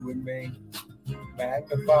me.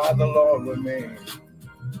 Magnify the Lord with me.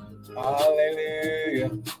 Hallelujah.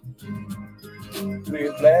 We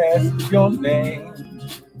bless your name.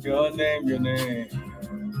 Your name, your name.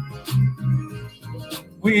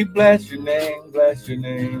 We bless your name, bless your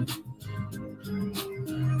name.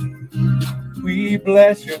 We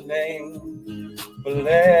bless your name,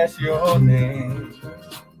 bless your name.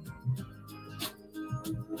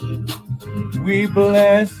 We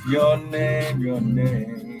bless your name, your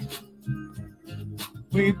name.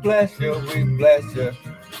 We bless you, we bless you,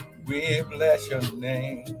 we bless your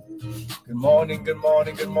name. Good morning, good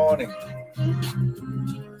morning, good morning.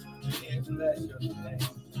 We bless your name.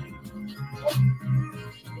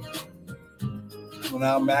 Well,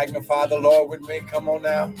 now magnify the Lord with me. Come on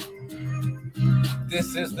now.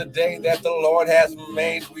 This is the day that the Lord has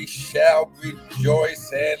made. We shall rejoice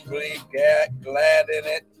and be glad in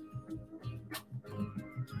it.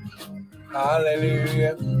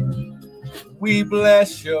 Hallelujah. We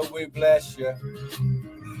bless you. We bless you.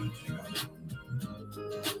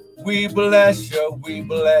 We bless you. We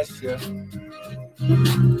bless you.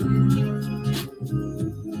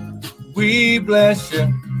 We bless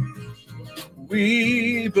you.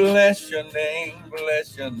 We bless your name.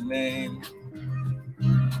 Bless your name.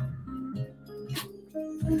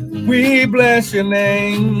 We bless your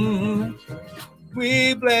name.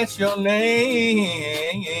 We bless your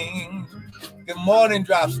name. Good morning,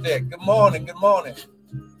 Dropstick. Good morning. Good morning.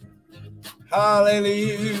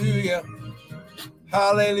 Hallelujah.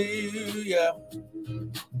 Hallelujah.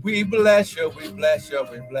 We bless you. We bless you.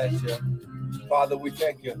 We bless you. Father, we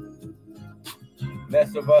thank you.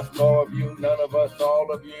 Less of us, more of you. None of us,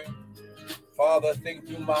 all of you. Father, think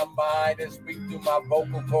through my mind and speak through my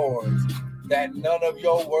vocal cords, that none of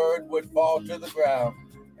your word would fall to the ground.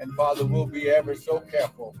 And Father, we'll be ever so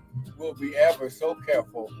careful. We'll be ever so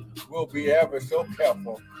careful. We'll be ever so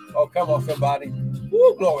careful. Oh, come on, somebody.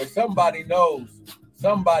 Woo, glory. Somebody knows.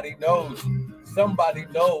 Somebody knows. Somebody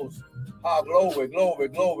knows. Ah, glory, glory,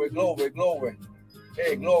 glory, glory, glory.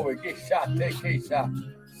 Hey, glory. Get shot. Take a shot.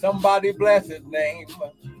 Somebody bless his name.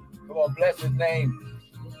 Come on, bless his name.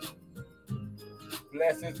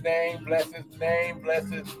 Bless his name, bless his name, bless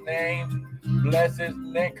his name, bless his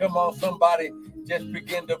name. Come on, somebody, just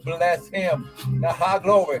begin to bless him. Now, high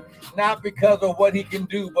glory, not because of what he can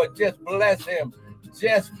do, but just bless him,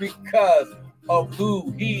 just because of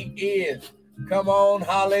who he is. Come on,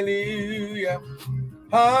 hallelujah,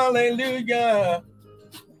 hallelujah.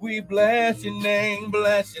 We bless your name,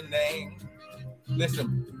 bless your name.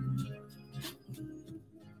 Listen,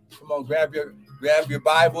 come on, grab your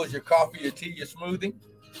Bibles, your coffee, your tea, your smoothie.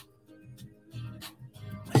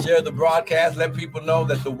 Share the broadcast. Let people know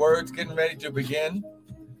that the word's getting ready to begin.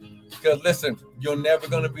 Because listen, you're never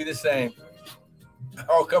gonna be the same.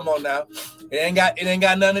 Oh, come on now. It ain't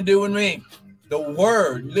got nothing to do with me. The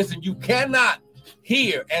word, listen, you cannot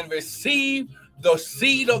hear and receive the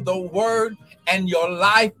seed of the word and your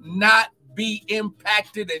life not be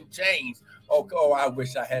impacted and changed. Oh, I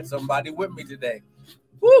wish I had somebody with me today.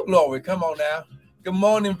 Woo, glory. Come on now. Good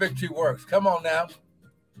morning, Victory Works. Come on now.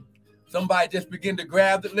 Somebody just begin to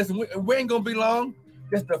grab it. Listen, we ain't going to be long.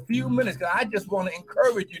 Just a few minutes. Because I just want to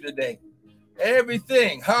encourage you today.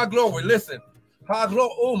 Everything. High glory. Listen. High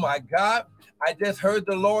glory. Oh, my God. I just heard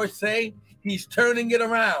the Lord say he's turning it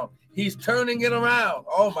around. He's turning it around.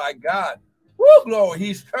 Oh, my God. Woo, glory.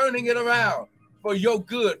 He's turning it around. For your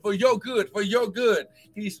good. For your good. For your good.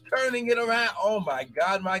 He's turning it around. Oh, my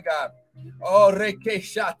God. My God. Oh,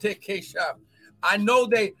 rekesha tekesha. I know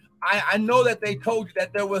that they told you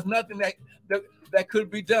that there was nothing that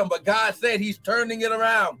could be done, but God said he's turning it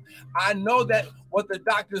around. I know that what the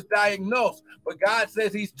doctors diagnosed, but God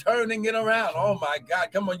says he's turning it around. Oh my God,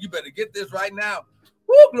 come on, you better get this right now.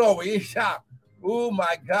 Woo, glory, Isha. Oh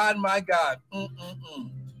my God, my God.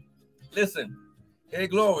 Listen, hey,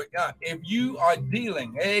 glory. If you are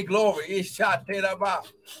dealing, hey, glory, Isha teraba,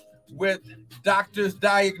 with doctor's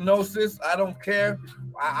diagnosis, I don't care.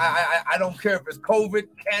 I don't care if it's COVID,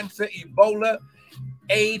 cancer, Ebola,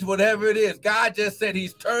 AIDS, whatever it is. God just said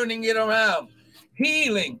he's turning it around.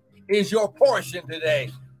 Healing is your portion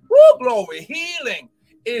today. Woo, glory. Healing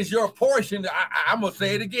is your portion. I'm going to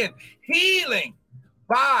say it again. Healing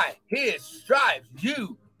by his stripes,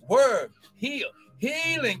 you were healed.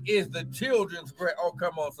 Healing is the children's bread. Oh,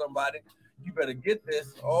 come on, somebody. You better get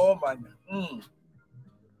this. Oh, my God.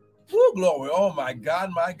 Ooh, glory. Oh, my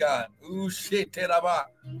God, my God. Ooh, shit.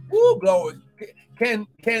 Ooh, glory. Can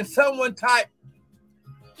someone type,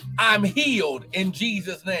 I'm healed in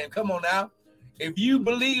Jesus' name? Come on now. If you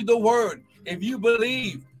believe the word, if you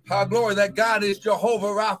believe, how glory, that God is Jehovah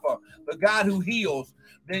Rapha, the God who heals,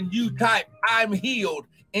 then you type, I'm healed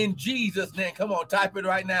in Jesus' name. Come on, type it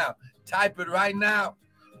right now. Type it right now.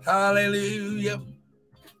 Hallelujah.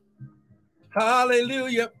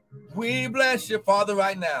 Hallelujah. We bless you, Father,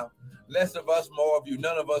 right now. Less of us, more of you.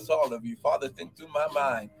 None of us, all of you. Father, think through my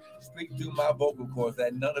mind. Speak through my vocal cords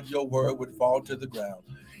that none of your word would fall to the ground.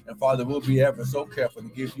 And Father, we'll be ever so careful to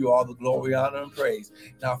give you all the glory, honor, and praise.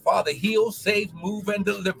 Now, Father, heal, save, move, and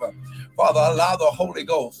deliver. Father, allow the Holy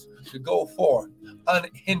Ghost to go forth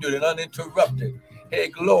unhindered and uninterrupted. Hey,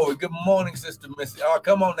 glory. Good morning, Sister Missy. Oh,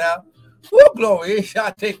 come on now. Woo, glory.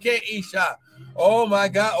 Isha, take care, Isha. Oh, my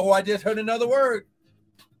God. Oh, I just heard another word.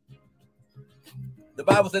 The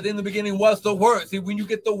Bible says in the beginning was the word. See, when you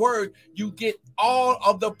get the word, you get all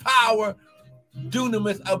of the power,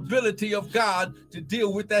 dunamis ability of God to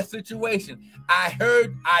deal with that situation.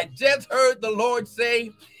 I just heard the Lord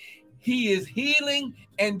say he is healing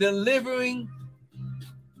and delivering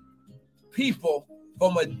people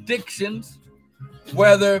from addictions,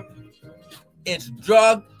 whether it's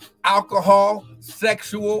drug, alcohol,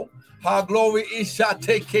 sexual. Ha, glory, isha,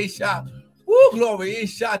 take kesha. Woo, glory,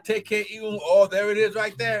 isha, take ke. Oh, there it is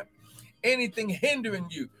right there. Anything hindering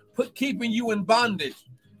you, keeping you in bondage,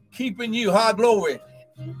 keeping you, ha, glory,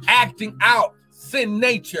 acting out sin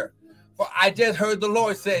nature. For I just heard the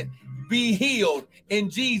Lord say, be healed in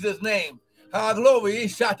Jesus' name. Ha, glory,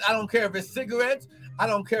 isha. I don't care if it's cigarettes. I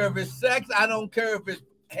don't care if it's sex. I don't care if it's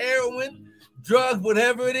heroin, drugs,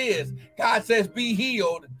 whatever it is. God says, be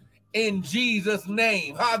healed in Jesus'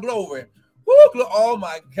 name. Ha, glory. Woo, oh,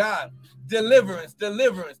 my God. Deliverance,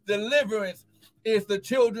 deliverance, deliverance is the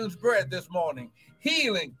children's bread this morning.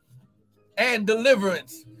 Healing and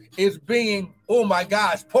deliverance is being, oh, my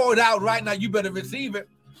gosh, poured out right now. You better receive it.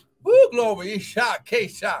 Woo, glory. Isha,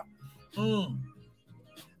 kesha.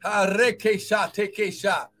 Ha, rekesha,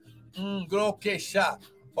 tekesha. Glokesha.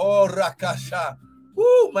 Oh, rakasha.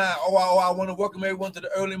 Woo, man. Oh, I want to welcome everyone to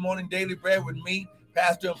the early morning daily bread with me,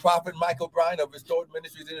 Pastor and Prophet Michael Bryan of Restored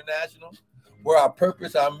Ministries International, where our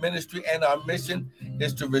purpose, our ministry, and our mission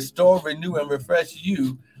is to restore, renew, and refresh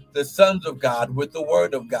you, the sons of God, with the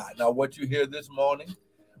word of God. Now, what you hear this morning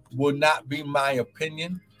will not be my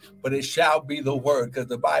opinion, but it shall be the word, because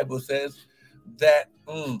the Bible says that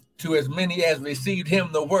to as many as received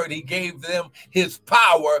him the word, he gave them his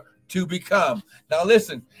power to become. Now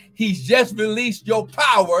listen, he's just released your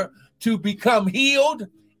power to become healed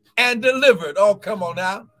and delivered. Oh, come on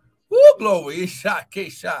now. Woo, glory. Isha,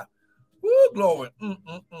 kesha. Woo, glory.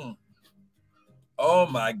 Oh,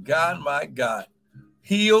 my God, my God.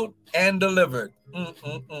 Healed and delivered.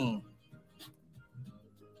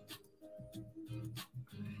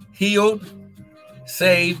 Healed,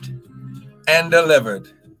 saved, and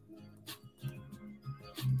delivered.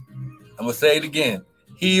 I'm going to say it again.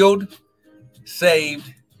 Healed,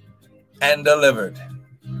 saved, and delivered.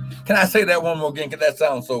 Can I say that one more again? Because that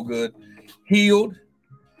sounds so good. Healed,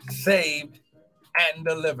 saved, and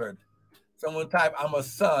delivered. Someone type, I'm a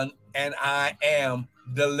son and I am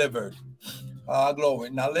delivered. Glory.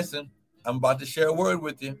 Now listen, I'm about to share a word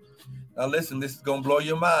with you. Now listen, this is going to blow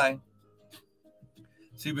your mind.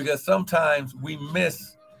 See, because sometimes we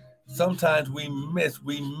miss.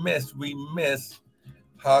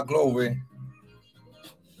 Glory.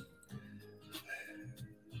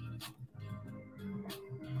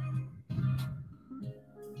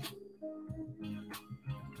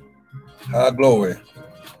 Glory.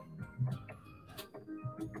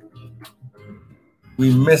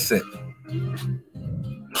 We miss it.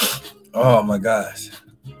 Oh my gosh.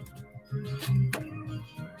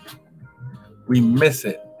 We miss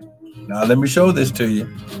it. Now let me show this to you.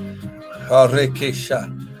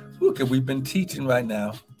 Look, we've been teaching right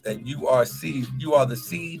now that you are seed. You are the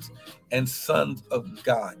seeds and sons of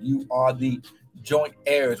God. You are the joint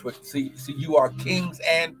heirs. See, you are kings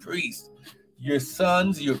and priests. Your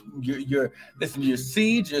sons, your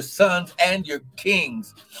seeds, your sons, and your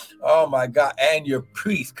kings. Oh my God, and your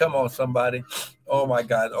priests. Come on, somebody. Oh my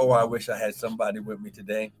God. Oh, I wish I had somebody with me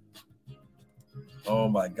today. Oh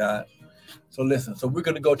my God. So listen, so we're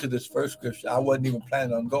going to go to this first scripture. I wasn't even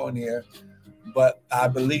planning on going here, but I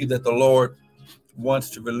believe that the Lord wants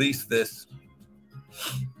to release this.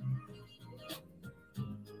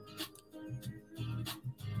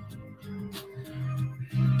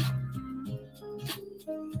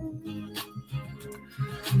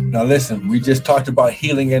 Now listen, we just talked about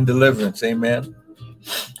healing and deliverance. Amen.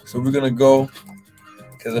 So we're going to go,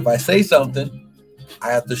 because if I say something,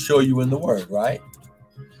 I have to show you in the word, right?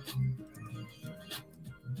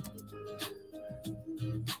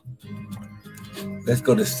 Let's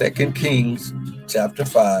go to 2 Kings chapter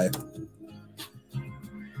 5.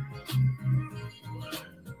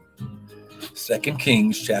 2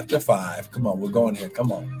 Kings chapter 5. Come on, we're going here.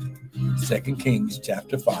 Come on. 2 Kings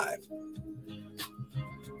chapter 5.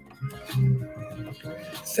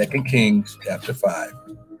 2 Kings chapter 5.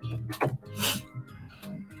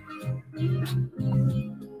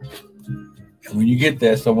 And when you get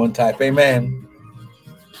there, someone type amen.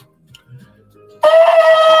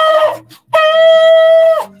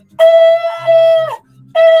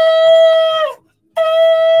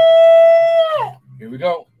 Here we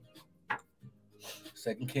go.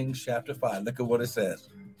 2 Kings chapter 5. Look at what it says.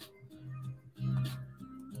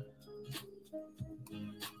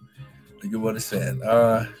 Look at what it said.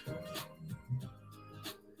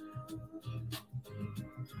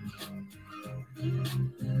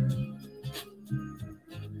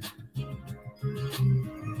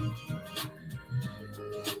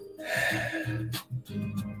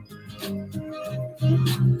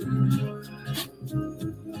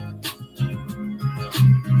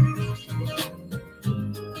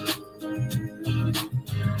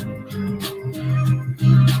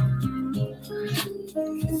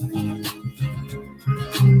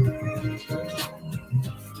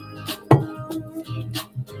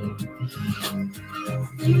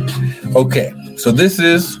 Okay, so this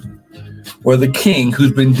is where the king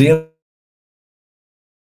who's been dealing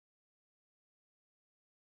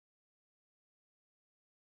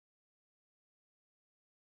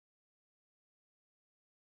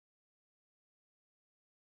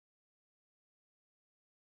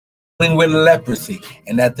with leprosy.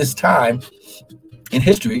 And at this time in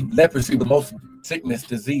history, leprosy was the most sickness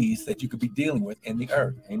disease that you could be dealing with in the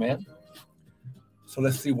earth. Amen. So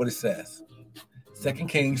let's see what it says. 2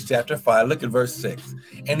 Kings chapter 5, look at verse 6.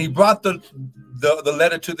 And he brought the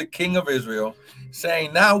letter to the king of Israel,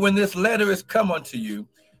 saying, now when this letter is come unto you,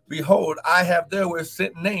 behold, I have therewith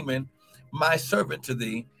sent Naaman, my servant, to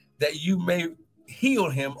thee, that you may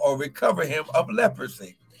heal him or recover him of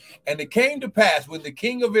leprosy. And it came to pass, when the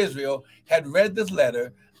king of Israel had read this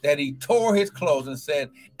letter, that he tore his clothes and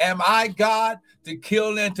said, am I God to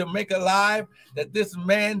kill and to make alive, that this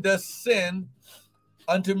man does sin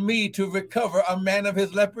unto me to recover a man of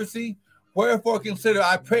his leprosy? Wherefore consider,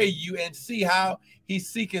 I pray you, and see how he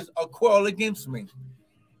seeketh a quarrel against me.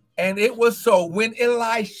 And it was so when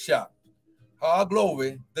Elisha,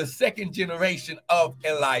 glory, the second generation of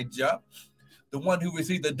Elijah, the one who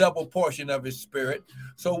received the double portion of his spirit.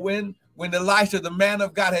 So when Elisha, the man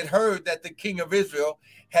of God, had heard that the king of Israel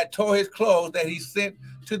had tore his clothes, that he sent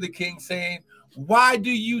to the king, saying, why do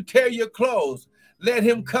you tear your clothes? Let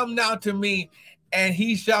him come now to me, and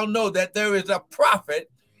he shall know that there is a prophet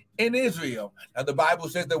in Israel. Now, the Bible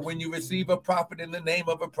says that when you receive a prophet in the name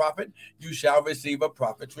of a prophet, you shall receive a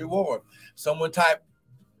prophet's reward. Someone type,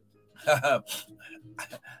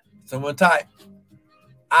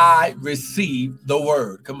 I receive the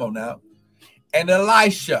word. Come on now. And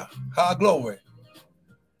Elisha, glory.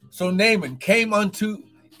 So Naaman came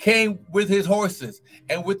with his horses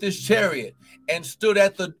and with his chariot, and stood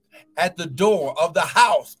at the door of the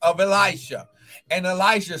house of Elisha. And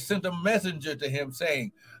Elisha sent a messenger to him,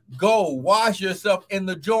 saying, go wash yourself in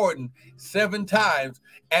the Jordan 7 times,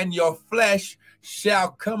 and your flesh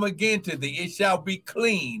shall come again to thee. It shall be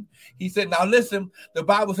clean. He said, now listen, the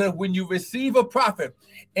Bible says, when you receive a prophet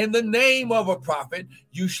in the name of a prophet,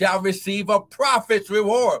 you shall receive a prophet's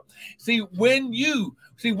reward.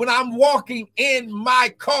 When I'm walking in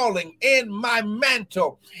my calling, in my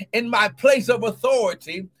mantle, in my place of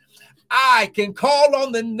authority, I can call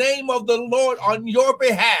on the name of the Lord on your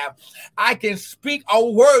behalf. I can speak a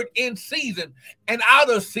word in season and out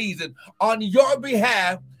of season on your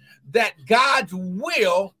behalf, that God's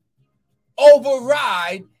will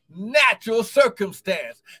override natural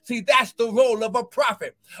circumstance. That's the role of a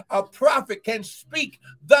prophet. A prophet can speak,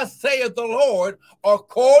 thus saith the Lord,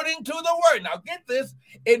 according to the word. Now get this,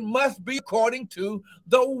 it must be according to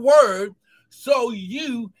the word, so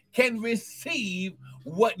you can receive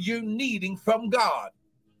what you're needing from God.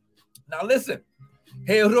 Now listen,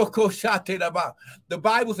 the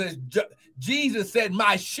Bible says, Jesus said,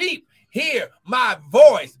 my sheep hear my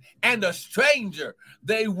voice, and a stranger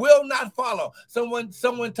they will not follow. Someone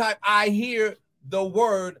type, I hear the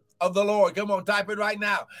word of the Lord. Come on, type it right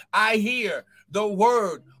now. I hear the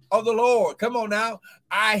word of the Lord. Come on now.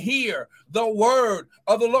 I hear the word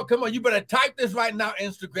of the Lord. Come on, you better type this right now,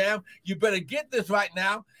 Instagram. You better get this right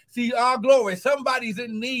now. See, glory, somebody's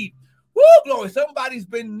in need. Woo, glory, somebody's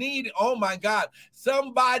been needing. Oh my God,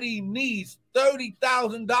 somebody needs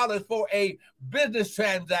 $30,000 for a business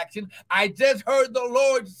transaction. I just heard the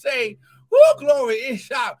Lord say, woo, glory,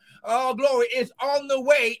 it's out. Oh, glory, it's on the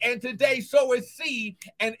way. And today, sow a seed,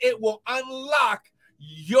 and it will unlock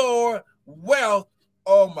your wealth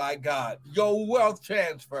Oh my God, your wealth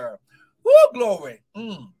transfer. Woo, glory.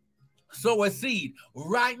 Sow a seed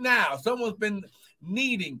right now. Someone's been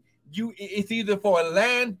needing you. It's either for a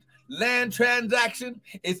land transaction.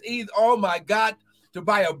 It's either, oh my God, to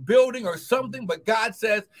buy a building or something. But God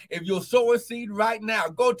says, if you'll sow a seed right now,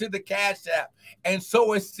 go to the Cash App and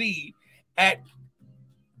sow a seed at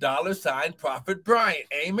 $Prophet Bryant.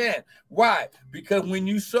 Amen. Why? Because when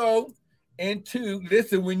you sow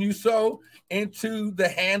when you sow into the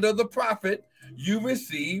hand of the prophet, you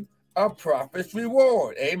receive a prophet's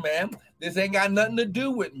reward. Amen. This ain't got nothing to do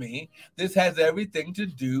with me. This has everything to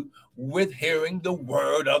do with hearing the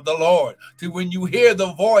word of the Lord. See, when you hear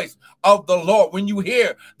the voice of the Lord, when you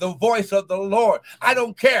hear the voice of the Lord, I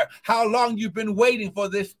don't care how long you've been waiting for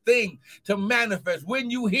this thing to manifest. When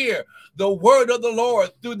you hear the word of the Lord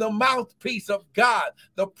through the mouthpiece of God,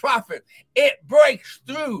 the prophet, it breaks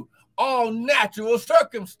through all natural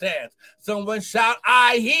circumstance. Someone shout,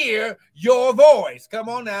 I hear your voice. Come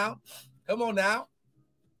on now. Come on now.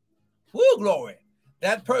 Woo, glory.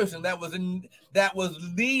 That person that was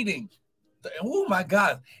leading. Oh my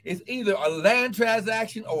God. It's either a land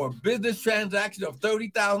transaction or a business transaction of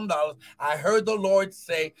 $30,000. I heard the Lord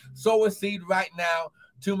say, sow a seed right now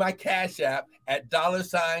to my Cash App at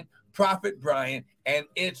 $Prophet Bryant, and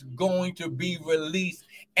it's going to be released,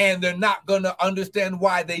 and they're not going to understand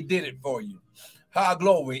why they did it for you.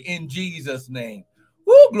 Glory, in Jesus' name.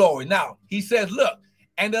 Woo, glory. Now, he says, look,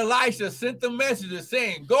 and Elisha sent the messenger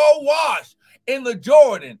saying, go wash in the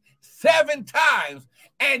Jordan 7 times,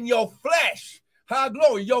 and your flesh,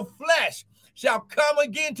 glory, your flesh shall come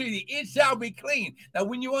again to you. It shall be clean. Now,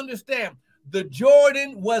 when you understand, the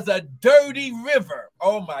Jordan was a dirty river.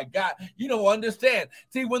 Oh my God. You don't understand.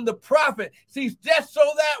 See, when the prophet sees just so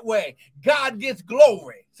that way, God gets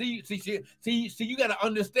glory. See, you got to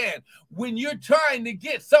understand, when you're trying to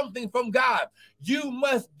get something from God, you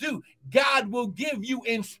must do. God will give you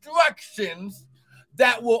instructions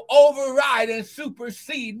that will override and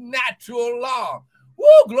supersede natural law.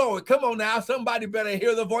 Woo, glory. Come on now. Somebody better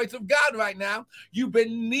hear the voice of God right now. You've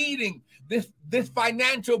been needing this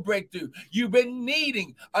financial breakthrough. You've been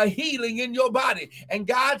needing a healing in your body. And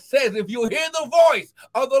God says, if you hear the voice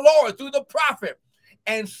of the Lord through the prophet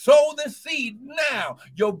and sow the seed now,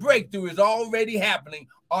 your breakthrough is already happening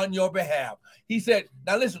on your behalf. He said,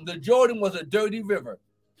 now listen, the Jordan was a dirty river.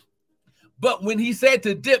 But when he said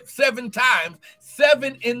to dip 7 times,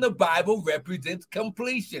 7 in the Bible represents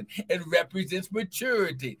completion. It represents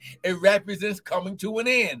maturity. It represents coming to an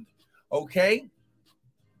end. Okay?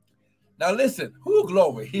 Now listen. Who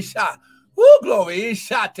glory? He shot. Who glory? He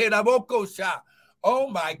shot. Shot. Oh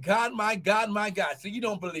my God, my God, my God. See, you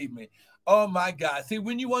don't believe me. Oh my God. See,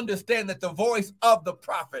 when you understand that the voice of the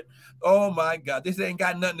prophet, oh my God, this ain't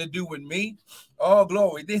got nothing to do with me. Oh,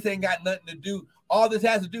 glory. This ain't got nothing to do. All this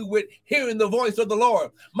has to do with hearing the voice of the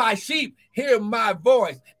Lord. My sheep hear my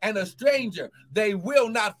voice, and a stranger, they will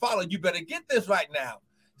not follow. You better get this right now.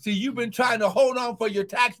 See, you've been trying to hold on for your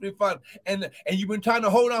tax refund, and you've been trying to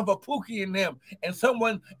hold on for Pookie and them and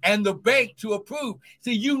someone and the bank to approve.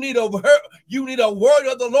 See, you need a word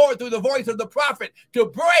of the Lord through the voice of the prophet to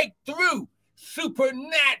break through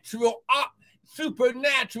supernatural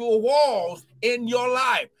walls in your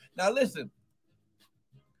life. Now listen.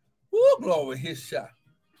 Woo, glory, his shot.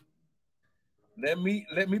 Let me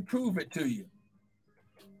prove it to you.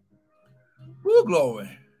 Woo, glory.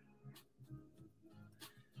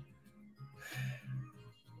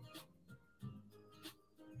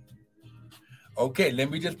 Okay, let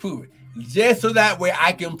me just prove it. Just so that way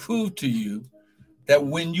I can prove to you that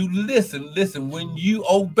when you listen, when you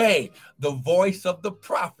obey the voice of the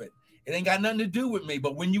prophet, it ain't got nothing to do with me,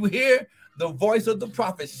 but when you hear the voice of the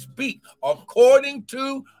prophet speak according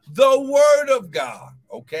to the word of God,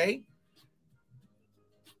 okay?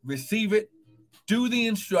 Receive it, do the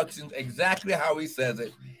instructions exactly how he says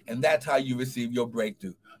it, and that's how you receive your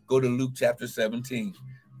breakthrough. Go to Luke chapter 17.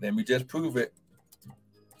 Let me just prove it.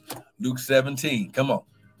 Luke 17. Come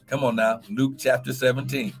on now. Luke chapter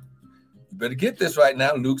 17. You better get this right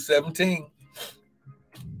now. Luke 17.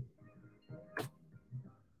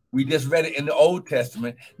 We just read it in the Old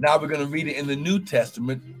Testament. Now we're going to read it in the New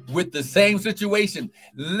Testament with the same situation.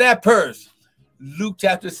 Lepers. Luke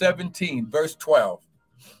chapter 17, verse 12.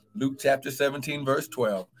 Luke chapter 17, verse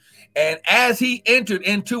 12. And as he entered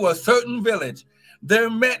into a certain village, there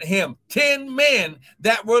met him 10 men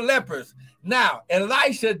that were lepers. Now,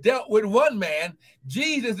 Elisha dealt with 1 man.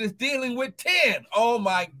 Jesus is dealing with 10. Oh,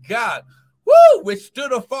 my God. Woo! Which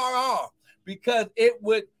stood afar off, because it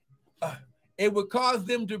would cause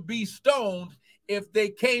them to be stoned if they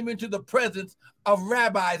came into the presence of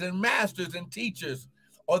rabbis and masters and teachers.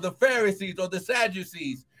 or the Pharisees or the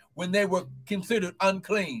Sadducees when they were considered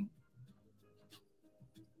unclean.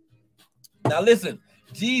 Now listen,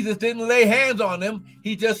 Jesus didn't lay hands on them.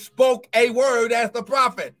 He just spoke a word as the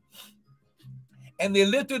prophet. And they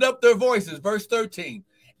lifted up their voices, verse 13.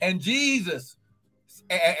 And Jesus,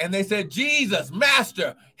 and they said, Jesus,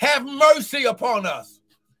 Master, have mercy upon us.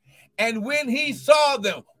 And when he saw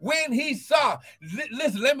them,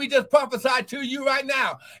 listen, let me just prophesy to you right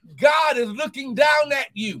now. God is looking down at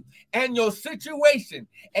you and your situation.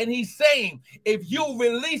 And he's saying, if you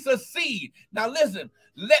release a seed, now listen,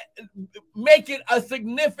 make it a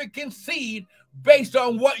significant seed based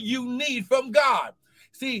on what you need from God.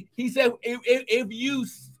 See, he said, if you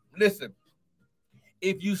listen,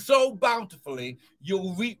 if you sow bountifully,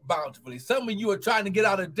 you'll reap bountifully. Some of you are trying to get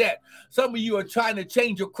out of debt. Some of you are trying to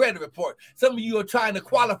change your credit report. Some of you are trying to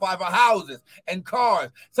qualify for houses and cars.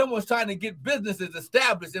 Someone's trying to get businesses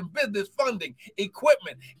established and business funding,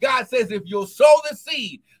 equipment. God says if you'll sow the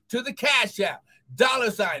seed to the Cash App,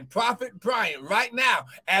 $ Prophet Brian, right now,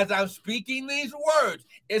 as I'm speaking these words,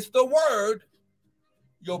 it's the word,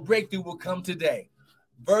 your breakthrough will come today.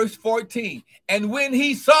 Verse 14, and when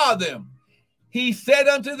he saw them, he said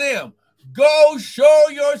unto them, go show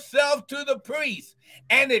yourself to the priest.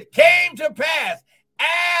 And it came to pass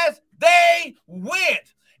as they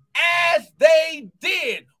went, as they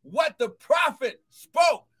did what the prophet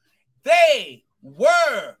spoke, they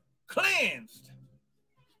were cleansed.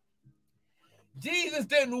 Jesus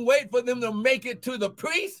didn't wait for them to make it to the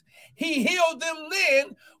priest. He healed them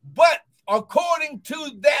then, but according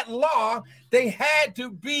to that law, they had to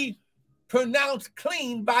be pronounced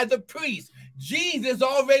clean by the priest. Jesus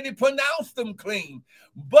already pronounced them clean,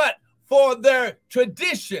 but for their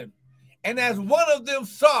tradition, and as one of them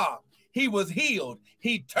saw he was healed,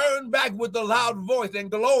 he turned back with a loud voice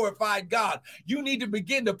and glorified God. You need to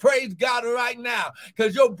begin to praise God right now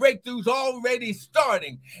because your breakthrough's already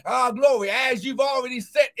starting. Glory, as you've already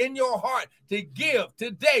set in your heart to give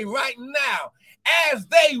today, right now. As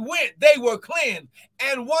they went, they were cleansed.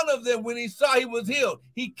 And one of them, when he saw he was healed,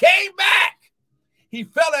 he came back. He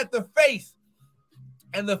fell at the face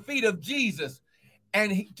and the feet of Jesus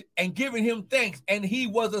and giving him thanks. And he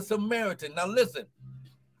was a Samaritan. Now listen,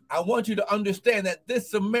 I want you to understand that this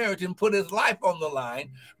Samaritan put his life on the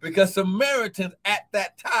line because Samaritans at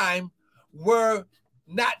that time were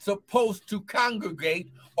not supposed to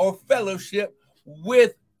congregate or fellowship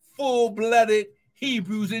with full-blooded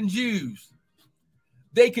Hebrews and Jews.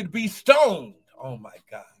 They could be stoned. Oh my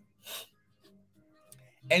God.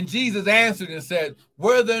 And Jesus answered and said,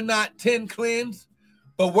 were there not 10 cleansed?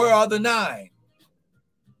 But where are the 9?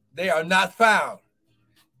 They are not found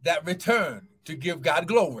that return to give God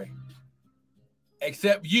glory,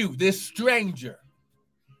 except you, this stranger.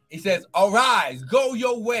 He says, arise, go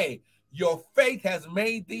your way. Your faith has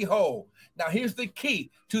made thee whole. Now here's the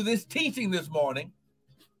key to this teaching this morning.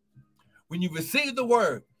 When you receive the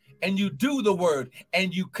word, and you do the word,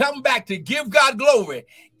 and you come back to give God glory,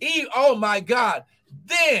 oh my God,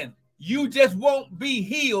 then you just won't be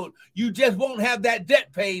healed. You just won't have that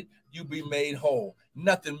debt paid. You'll be made whole.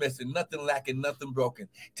 Nothing missing, nothing lacking, nothing broken.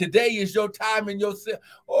 Today is your time and your,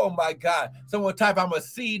 oh my God. Someone type, I'm a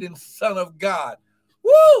seed and son of God.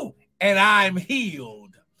 Woo! And I'm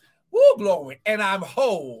healed. Woo, glory. And I'm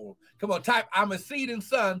whole. Come on, type, I'm a seed and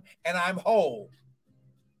son and I'm whole.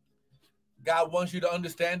 God wants you to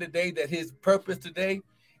understand today that his purpose today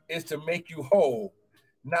is to make you whole,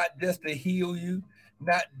 not just to heal you,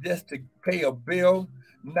 not just to pay a bill,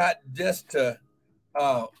 not just to,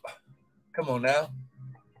 come on now.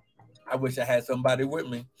 I wish I had somebody with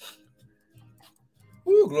me.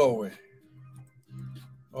 Woo, glory.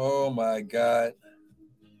 Oh my God.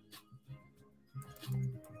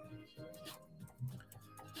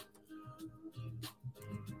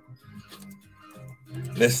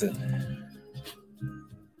 Listen.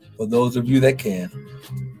 For those of you that can,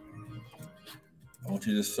 I want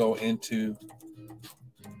you to sow into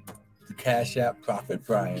the Cash App Prophet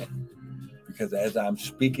Brian, because as I'm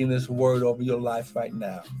speaking this word over your life right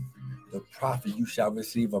now, the prophet, you shall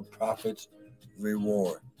receive a prophet's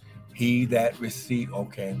reward. He that received,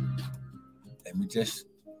 okay, let me just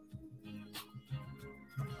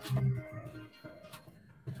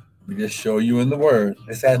show you in the word.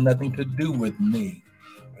 This has nothing to do with me,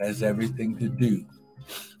 but has everything to do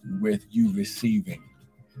with you receiving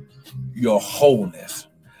your wholeness.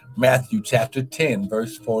 Matthew chapter 10,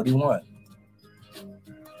 verse 41.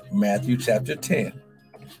 Matthew chapter 10,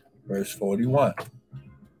 verse 41.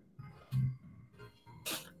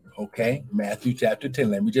 Okay, Matthew chapter 10.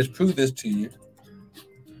 Let me just prove this to you.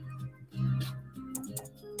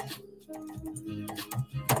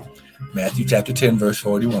 Matthew chapter 10, verse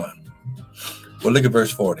 41. Well, look at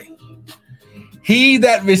verse 40. He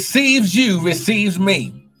that receives you receives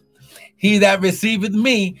me. He that receiveth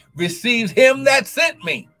me receives him that sent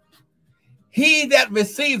me. He that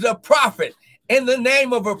receives a prophet in the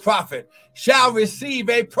name of a prophet shall receive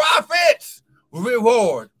a prophet's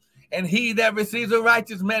reward. And he that receives a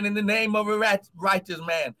righteous man in the name of a righteous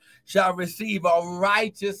man shall receive a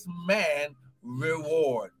righteous man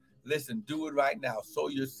reward. Listen, do it right now. Sow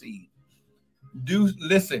your seed. Do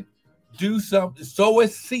something. Sow a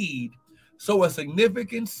seed. Sow a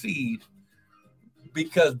significant seed,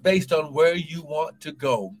 because based on where you want to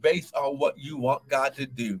go, based on what you want God to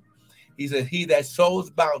do. He said, he that sows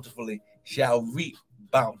bountifully shall reap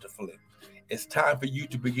bountifully. It's time for you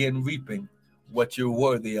to begin reaping what you're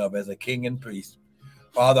worthy of as a king and priest.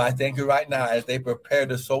 Father, I thank you right now as they prepare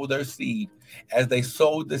to sow their seed, as they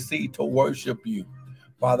sowed the seed to worship you.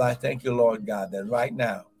 Father, I thank you, Lord God, that right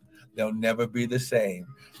now they'll never be the same.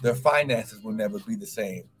 Their finances will never be the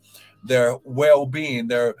same. Their well-being,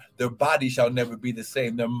 their body shall never be the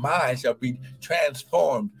same. Their mind shall be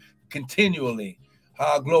transformed continually.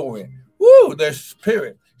 Glory. Woo! Their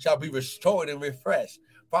spirit shall be restored and refreshed.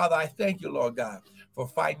 Father, I thank you, Lord God, for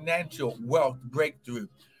financial wealth breakthrough.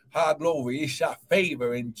 Glory. It shall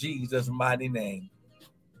favor in Jesus' mighty name.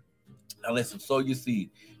 Now listen, sow your seed.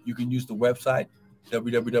 You can use the website,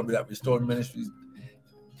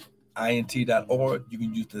 www.restoredministriesint.org. You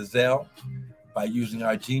can use the Zelle by using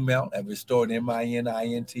our Gmail at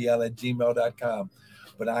restoredmintl@gmail.com.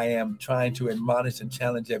 But I am trying to admonish and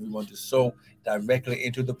challenge everyone to sow directly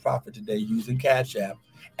into the prophet today using Cash App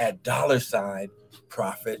at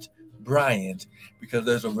 $Prophet Bryant, because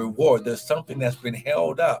there's a reward. There's something that's been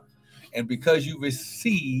held up. And because you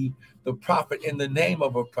receive the prophet in the name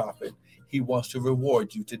of a prophet, he wants to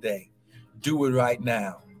reward you today. Do it right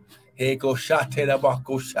now.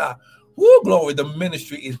 Woo, glory. The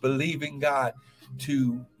ministry is believing God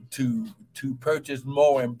to purchase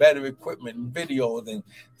more and better equipment and videos and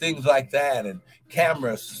things like that and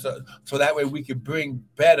cameras, so that way we can bring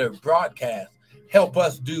better broadcasts. Help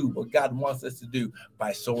us do what God wants us to do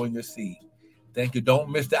by sowing your seed. Thank you.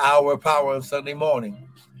 Don't miss the hour of power on Sunday morning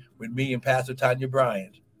with me and Pastor Tanya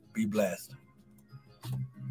Bryant. Be blessed.